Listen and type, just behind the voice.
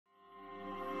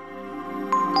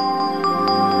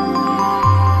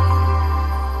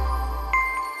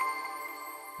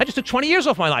just took 20 years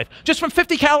off my life, just from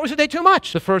 50 calories a day too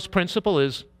much. The first principle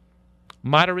is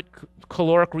moderate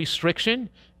caloric restriction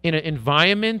in an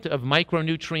environment of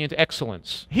micronutrient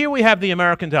excellence. Here we have the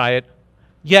American diet,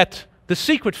 yet the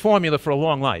secret formula for a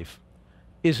long life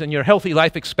is in your healthy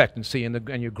life expectancy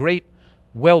and your great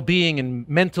well-being and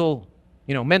mental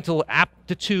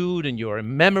aptitude and your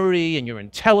memory and your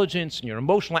intelligence and your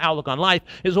emotional outlook on life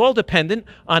is all dependent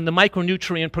on the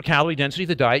micronutrient per calorie density of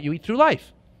the diet you eat through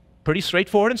life. Pretty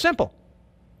straightforward and simple.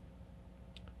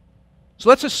 So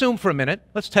let's assume for a minute,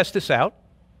 let's test this out,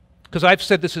 because I've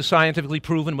said this is scientifically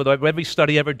proven with every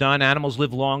study ever done. Animals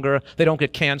live longer, they don't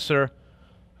get cancer.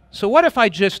 So what if I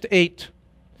just ate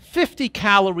 50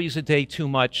 calories a day too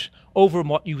much over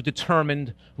what you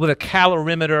determined with a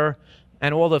calorimeter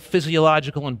and all the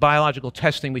physiological and biological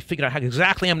testing? We figured out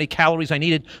exactly how many calories I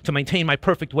needed to maintain my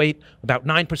perfect weight, about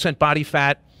 9% body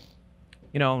fat,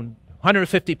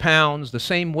 150 pounds, the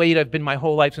same weight I've been my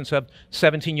whole life since I'm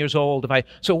 17 years old.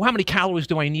 So how many calories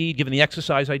do I need given the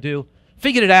exercise I do?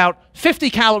 Figured it out,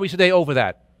 50 calories a day over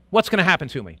that. What's going to happen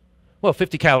to me? Well,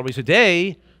 50 calories a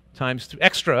day times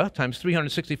times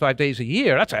 365 days a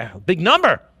year, that's a big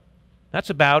number. That's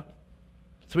about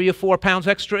 3 or 4 pounds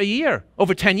extra a year.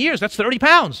 Over 10 years, that's 30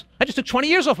 pounds. I just took 20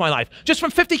 years off my life, just from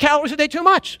 50 calories a day too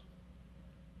much.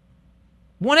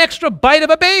 One extra bite of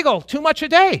a bagel, too much a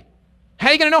day. How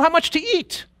are you going to know how much to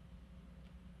eat?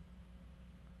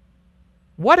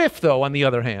 What if, though, on the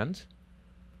other hand,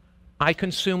 I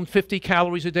consumed 50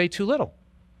 calories a day too little?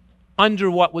 Under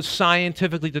what was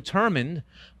scientifically determined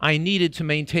I needed to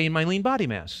maintain my lean body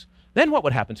mass. Then what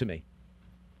would happen to me?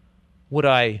 Would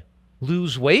I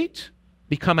lose weight,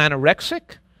 become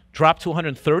anorexic, drop to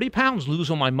 130 pounds, lose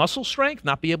all my muscle strength,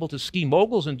 not be able to ski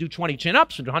moguls and do 20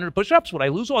 chin-ups and 100 push-ups? Would I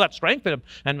lose all that strength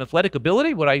and athletic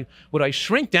ability? Would I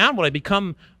shrink down?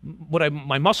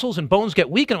 My muscles and bones get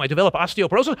weak and I develop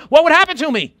osteoporosis? What would happen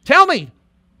to me? Tell me.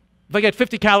 If I get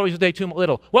 50 calories a day too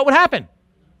little, what would happen?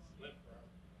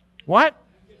 What?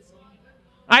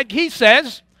 He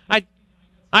says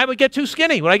I would get too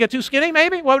skinny. Would I get too skinny,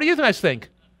 maybe? What do you guys think?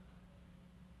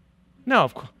 No,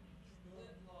 of course.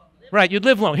 Right, you'd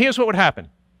live long. Here's what would happen.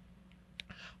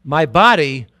 My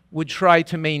body would try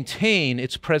to maintain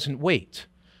its present weight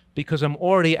because I'm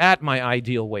already at my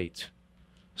ideal weight.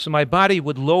 So my body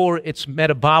would lower its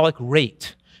metabolic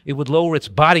rate. It would lower its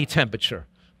body temperature.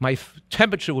 My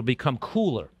temperature would become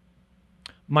cooler.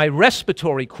 My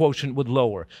respiratory quotient would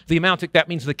lower. That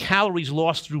means the calories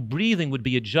lost through breathing would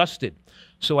be adjusted.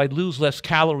 So I'd lose less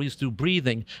calories through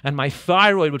breathing, and my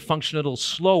thyroid would function a little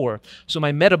slower. So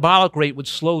my metabolic rate would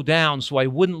slow down so I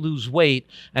wouldn't lose weight.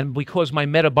 And because my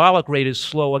metabolic rate is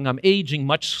slowing, I'm aging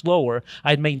much slower.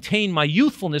 I'd maintain my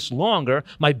youthfulness longer.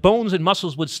 My bones and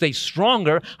muscles would stay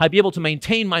stronger. I'd be able to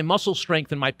maintain my muscle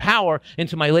strength and my power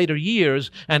into my later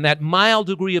years. And that mild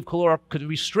degree of caloric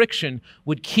restriction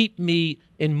would keep me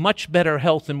in much better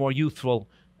health and more youthful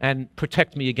and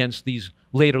protect me against these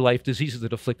later life diseases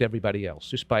that afflict everybody else,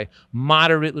 just by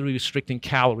moderately restricting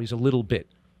calories a little bit.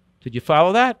 Did you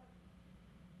follow that?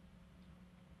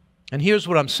 And here's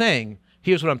what I'm saying,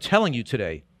 here's what I'm telling you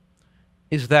today,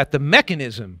 is that the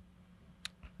mechanism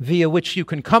via which you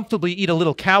can comfortably eat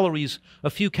a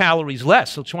few calories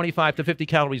less, so 25 to 50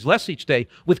 calories less each day,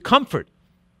 with comfort,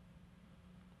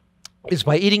 is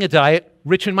by eating a diet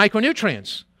rich in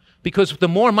micronutrients. Because the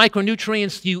more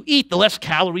micronutrients you eat, the less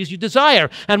calories you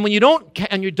desire. And when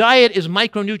your diet is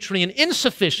micronutrient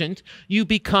insufficient, you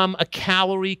become a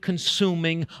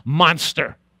calorie-consuming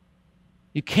monster.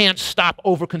 You can't stop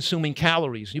over-consuming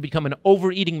calories. You become an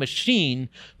overeating machine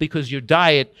because your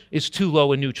diet is too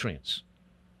low in nutrients.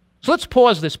 So let's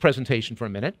pause this presentation for a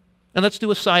minute, and let's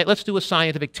do a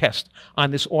scientific test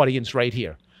on this audience right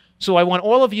here. So I want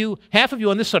all of you, half of you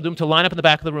on this side of the room, to line up in the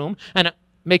back of the room, and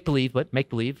make-believe.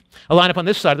 I'll line up on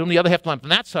this side of the room, the other half line up on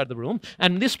that side of the room,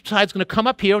 and this side's going to come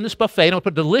up here on this buffet, and I'll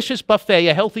put a delicious buffet,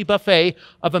 a healthy buffet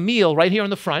of a meal right here in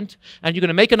the front, and you're going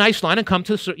to make a nice line and come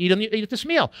to eat this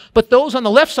meal. But those on the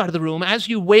left side of the room, as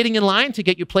you're waiting in line to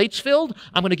get your plates filled,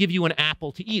 I'm going to give you an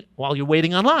apple to eat while you're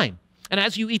waiting on line. And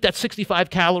as you eat that 65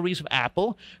 calories of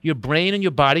apple, your brain and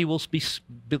your body will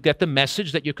get the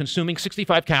message that you're consuming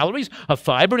 65 calories of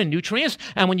fiber and nutrients.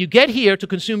 And when you get here to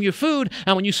consume your food,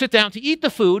 and when you sit down to eat the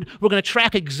food, we're going to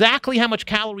track exactly how much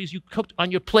calories you cooked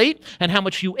on your plate and how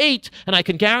much you ate. And I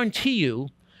can guarantee you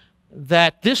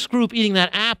that this group eating that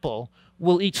apple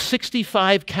will eat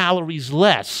 65 calories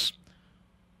less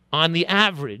on the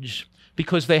average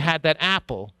because they had that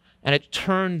apple, and it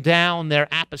turned down their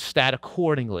apostat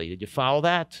accordingly. Did you follow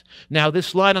that? Now,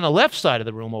 this line on the left side of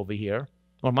the room over here,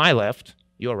 or my left,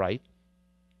 your right,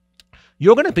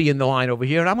 You're going to be in the line over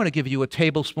here, and I'm going to give you a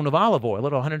tablespoon of olive oil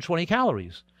at 120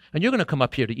 calories. And you're going to come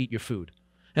up here to eat your food.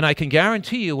 And I can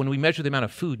guarantee you, when we measure the amount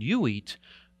of food you eat,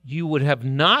 you would have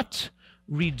not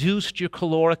reduced your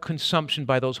caloric consumption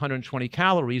by those 120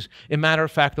 calories. As a matter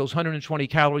of fact, those 120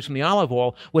 calories from the olive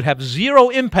oil would have zero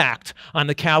impact on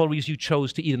the calories you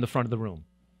chose to eat in the front of the room.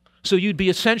 So you'd be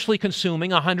essentially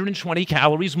consuming 120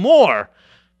 calories more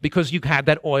because you had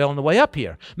that oil on the way up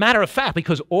here. Matter of fact,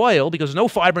 because there's no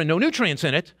fiber and no nutrients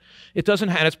in it, it doesn't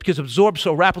have, it's because it absorbs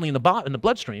so rapidly in the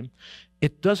bloodstream,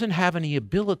 it doesn't have any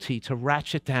ability to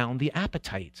ratchet down the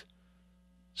appetite.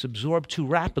 It's absorbed too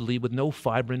rapidly with no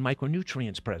fiber and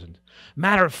micronutrients present.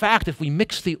 Matter of fact, if we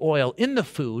mix the oil in the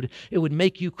food, it would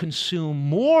make you consume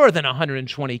more than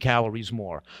 120 calories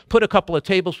more. Put a couple of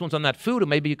tablespoons on that food, and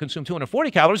maybe you consume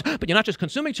 240 calories, but you're not just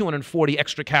consuming 240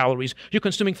 extra calories, you're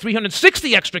consuming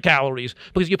 360 extra calories,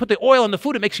 because you put the oil in the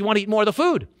food, it makes you want to eat more of the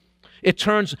food. It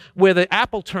turns, where the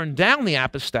apple turned down the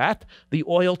apostat, the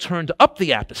oil turned up the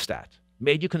apostat,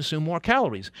 made you consume more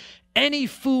calories. Any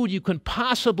food you can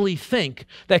possibly think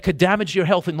that could damage your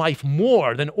health in life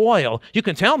more than oil, you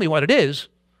can tell me what it is,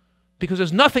 because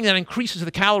there's nothing that increases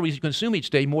the calories you consume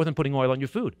each day more than putting oil on your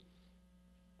food.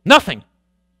 Nothing.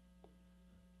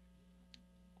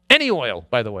 Any oil,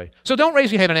 by the way. So don't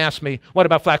raise your hand and ask me, what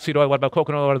about flaxseed oil, what about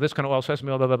coconut oil, or this kind of oil,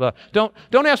 sesame oil, blah, blah, blah.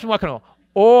 Don't ask me what kind of oil.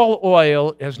 All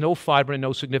oil has no fiber and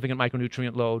no significant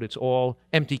micronutrient load. It's all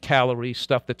empty calorie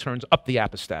stuff that turns up the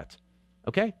apostat.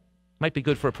 Okay? Might be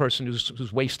good for a person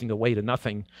who's wasting away to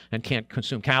nothing and can't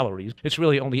consume calories. It's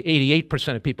really only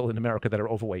 88% of people in America that are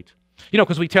overweight. You know,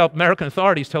 because American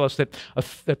authorities tell us that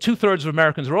 2/3 of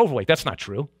Americans are overweight. That's not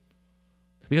true.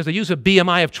 Because they use a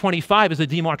BMI of 25 as a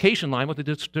demarcation line, what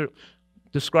they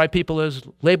describe people as,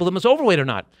 label them as overweight or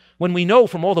not. When we know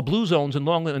from all the blue zones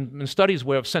and studies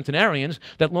of centenarians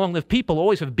that long-lived people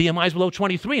always have BMIs below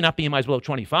 23, not BMIs below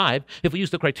 25. If we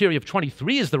use the criteria of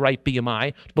 23 as the right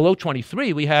BMI, below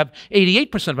 23, we have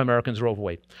 88% of Americans are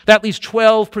overweight. That leaves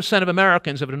 12% of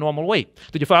Americans have a normal weight.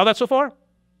 Did you follow that so far?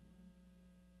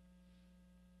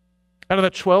 Out of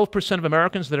that 12% of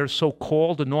Americans that are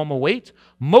so-called the normal weight,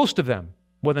 most of them,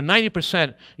 more than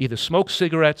 90%, either smoke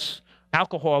cigarettes,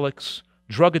 alcoholics,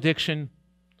 drug addiction,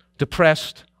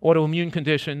 depressed, autoimmune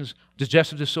conditions,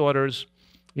 digestive disorders.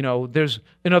 You know,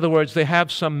 in other words, they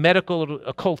have some medical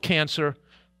occult cancer,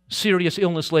 serious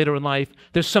illness later in life.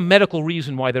 There's some medical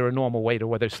reason why they're a normal weight or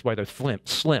why they're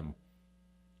slim.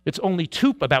 It's only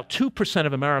about 2%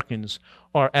 of Americans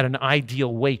are at an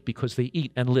ideal weight because they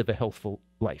eat and live a healthful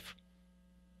life.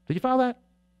 Did you follow that?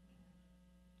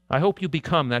 I hope you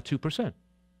become that 2%.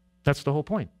 That's the whole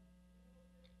point.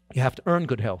 You have to earn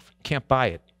good health. You can't buy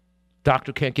it.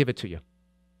 Doctor can't give it to you.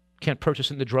 Can't purchase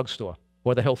it in the drugstore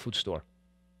or the health food store.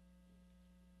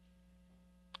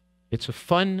 It's a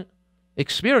fun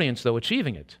experience, though,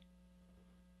 achieving it.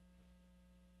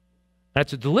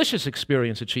 That's a delicious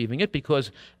experience achieving it,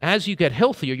 because as you get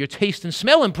healthier, your taste and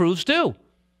smell improves too.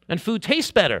 And food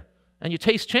tastes better, and your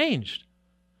taste changed.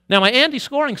 Now, my ANDI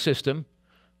scoring system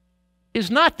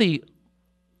is not the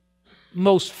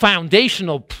most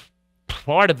foundational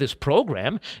part of this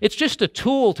program. It's just a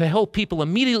tool to help people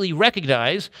immediately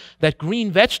recognize that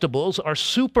green vegetables are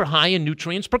super high in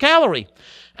nutrients per calorie.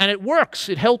 And it works.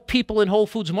 It helped people in Whole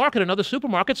Foods Market and other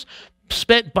supermarkets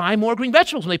buy more green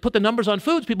vegetables. When they put the numbers on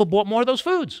foods, people bought more of those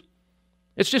foods.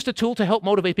 It's just a tool to help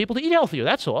motivate people to eat healthier,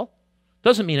 that's all.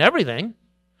 Doesn't mean everything.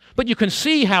 But you can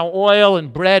see how oil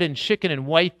and bread and chicken and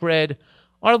white bread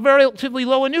are relatively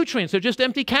low in nutrients. They're just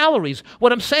empty calories.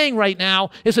 What I'm saying right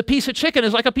now is a piece of chicken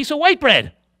is like a piece of white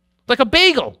bread, like a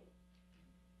bagel.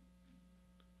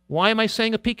 Why am I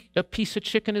saying a piece of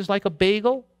chicken is like a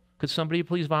bagel? Could somebody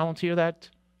please volunteer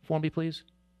that for me, please?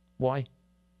 Why?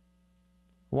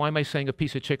 Why am I saying a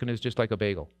piece of chicken is just like a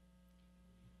bagel?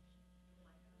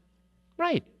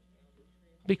 Right.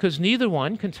 Because neither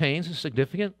one contains a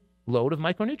significant load of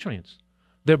micronutrients.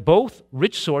 They're both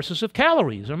rich sources of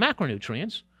calories or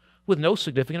macronutrients with no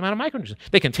significant amount of micronutrients.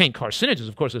 They contain carcinogens.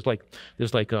 Of course, there's like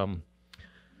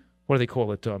what do they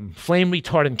call it? Flame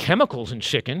retardant chemicals in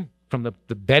chicken from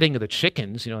the bedding of the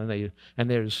chickens, you know, and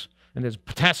there's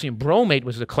potassium bromate,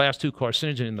 which is a class 2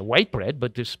 carcinogen in the white bread,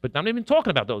 but I'm not even talking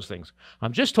about those things.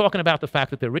 I'm just talking about the fact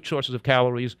that they're rich sources of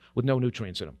calories with no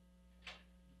nutrients in them.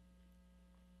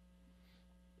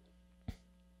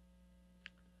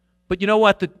 But you know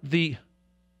what?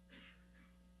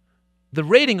 The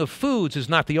rating of foods is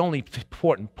not the only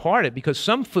important part of it, because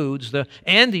some foods, the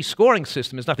ANDI scoring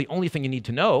system is not the only thing you need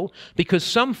to know, because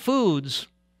some foods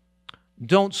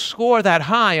don't score that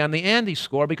high on the ANDI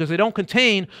score because they don't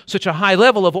contain such a high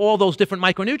level of all those different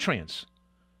micronutrients.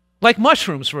 Like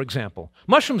mushrooms, for example.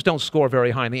 Mushrooms don't score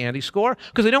very high in the ANDI-score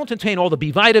because they don't contain all the B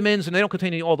vitamins and they don't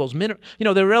contain all those minerals. You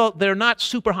know, they're not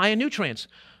super high in nutrients.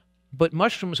 But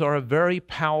mushrooms are a very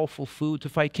powerful food to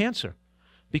fight cancer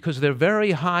because they're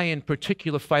very high in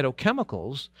particular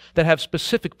phytochemicals that have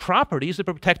specific properties that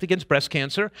protect against breast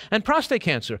cancer and prostate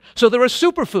cancer. So they're a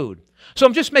superfood. So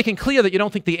I'm just making clear that you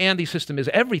don't think the ANDI system is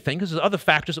everything because there's other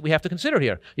factors that we have to consider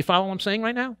here. You follow what I'm saying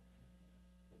right now?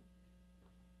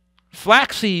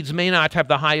 Flax seeds may not have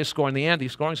the highest score in the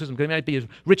ANDI scoring system. They might be as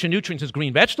rich in nutrients as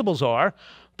green vegetables are,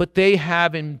 but they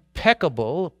have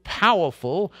impeccable,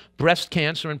 powerful breast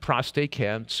cancer and prostate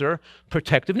cancer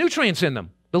protective nutrients in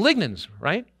them, the lignans,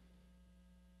 right?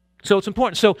 So it's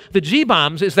important. So the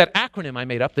G-BOMBs is that acronym I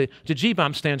made up. The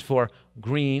G-BOMB stands for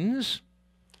greens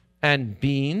and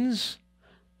beans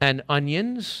and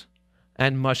onions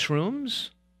and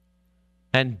mushrooms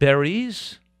and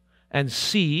berries and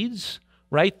seeds,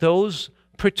 right? Those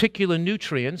particular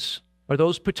nutrients or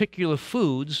those particular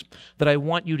foods that I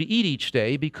want you to eat each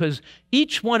day because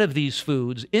each one of these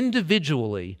foods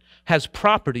individually has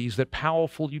properties that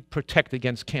powerfully protect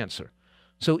against cancer.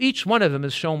 So each one of them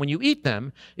is shown when you eat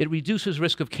them, it reduces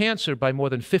risk of cancer by more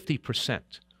than 50%.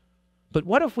 But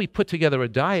what if we put together a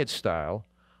diet style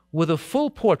with a full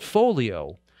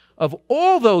portfolio of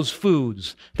all those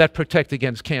foods that protect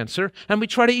against cancer, and we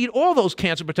try to eat all those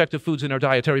cancer-protective foods in our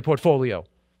dietary portfolio?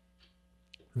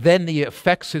 Then the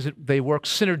effects is that they work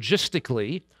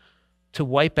synergistically to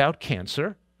wipe out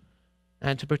cancer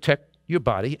and to protect your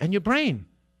body and your brain.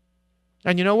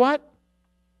 And you know what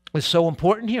is so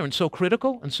important here and so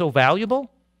critical and so valuable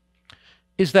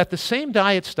is that the same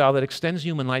diet style that extends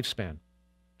human lifespan,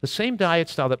 the same diet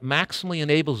style that maximally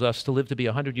enables us to live to be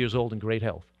 100 years old in great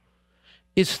health,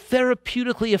 is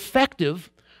therapeutically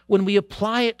effective when we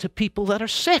apply it to people that are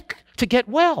sick to get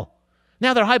well.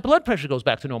 Now their high blood pressure goes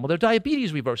back to normal, their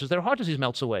diabetes reverses, their heart disease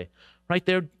melts away, right?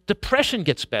 Their depression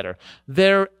gets better,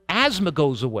 their asthma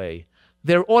goes away,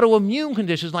 their autoimmune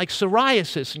conditions like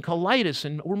psoriasis and colitis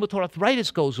and rheumatoid arthritis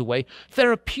goes away.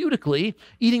 Therapeutically,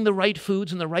 eating the right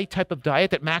foods and the right type of diet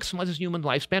that maximizes human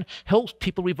lifespan helps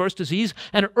people reverse disease,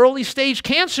 and early stage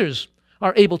cancers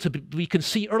are able to we can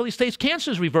see early stage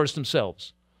cancers reverse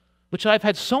themselves, which I've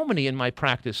had so many in my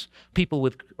practice, people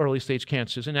with early stage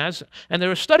cancers, and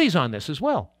there are studies on this as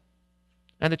well.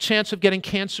 And the chance of getting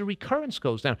cancer recurrence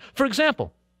goes down. For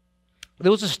example,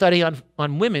 there was a study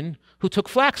on women who took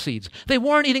flax seeds. They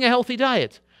weren't eating a healthy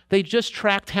diet. They just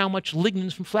tracked how much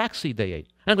lignans from flaxseed they ate.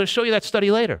 And I'm going to show you that study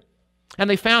later. And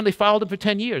they followed them for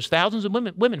 10 years. Thousands of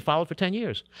women followed for 10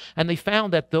 years. And they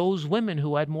found that those women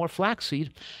who had more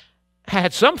flaxseed,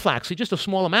 had some flaxseed, just a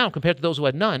small amount compared to those who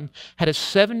had none, had a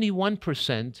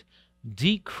 71%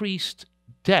 decreased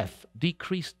death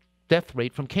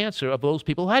rate from cancer of those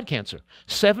people who had cancer.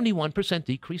 71%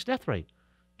 decreased death rate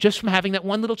just from having that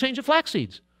one little change of flax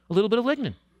seeds, a little bit of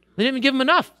lignin. They didn't even give them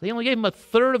enough. They only gave them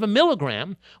 1/3 of a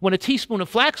milligram when a teaspoon of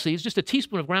flax seeds, just a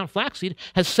teaspoon of ground flaxseed,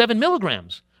 has 7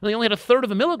 milligrams. And they only had 1/3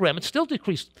 of a milligram. It still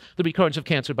decreased the recurrence of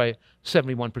cancer by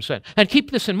 71%. And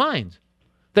keep this in mind,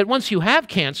 that once you have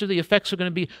cancer, the effects are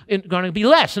going to be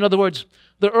less. In other words,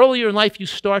 the earlier in life you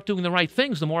start doing the right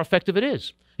things, the more effective it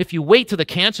is. If you wait till the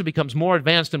cancer becomes more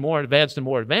advanced and more advanced and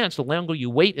more advanced, the longer you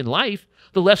wait in life,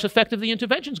 the less effective the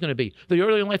intervention is going to be. The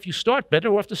earlier in life you start,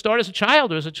 better off to start as a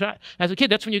child or as a kid.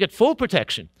 That's when you get full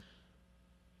protection.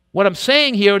 What I'm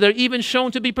saying here, they're even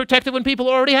shown to be protective when people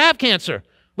already have cancer,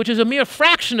 which is a mere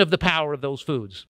fraction of the power of those foods.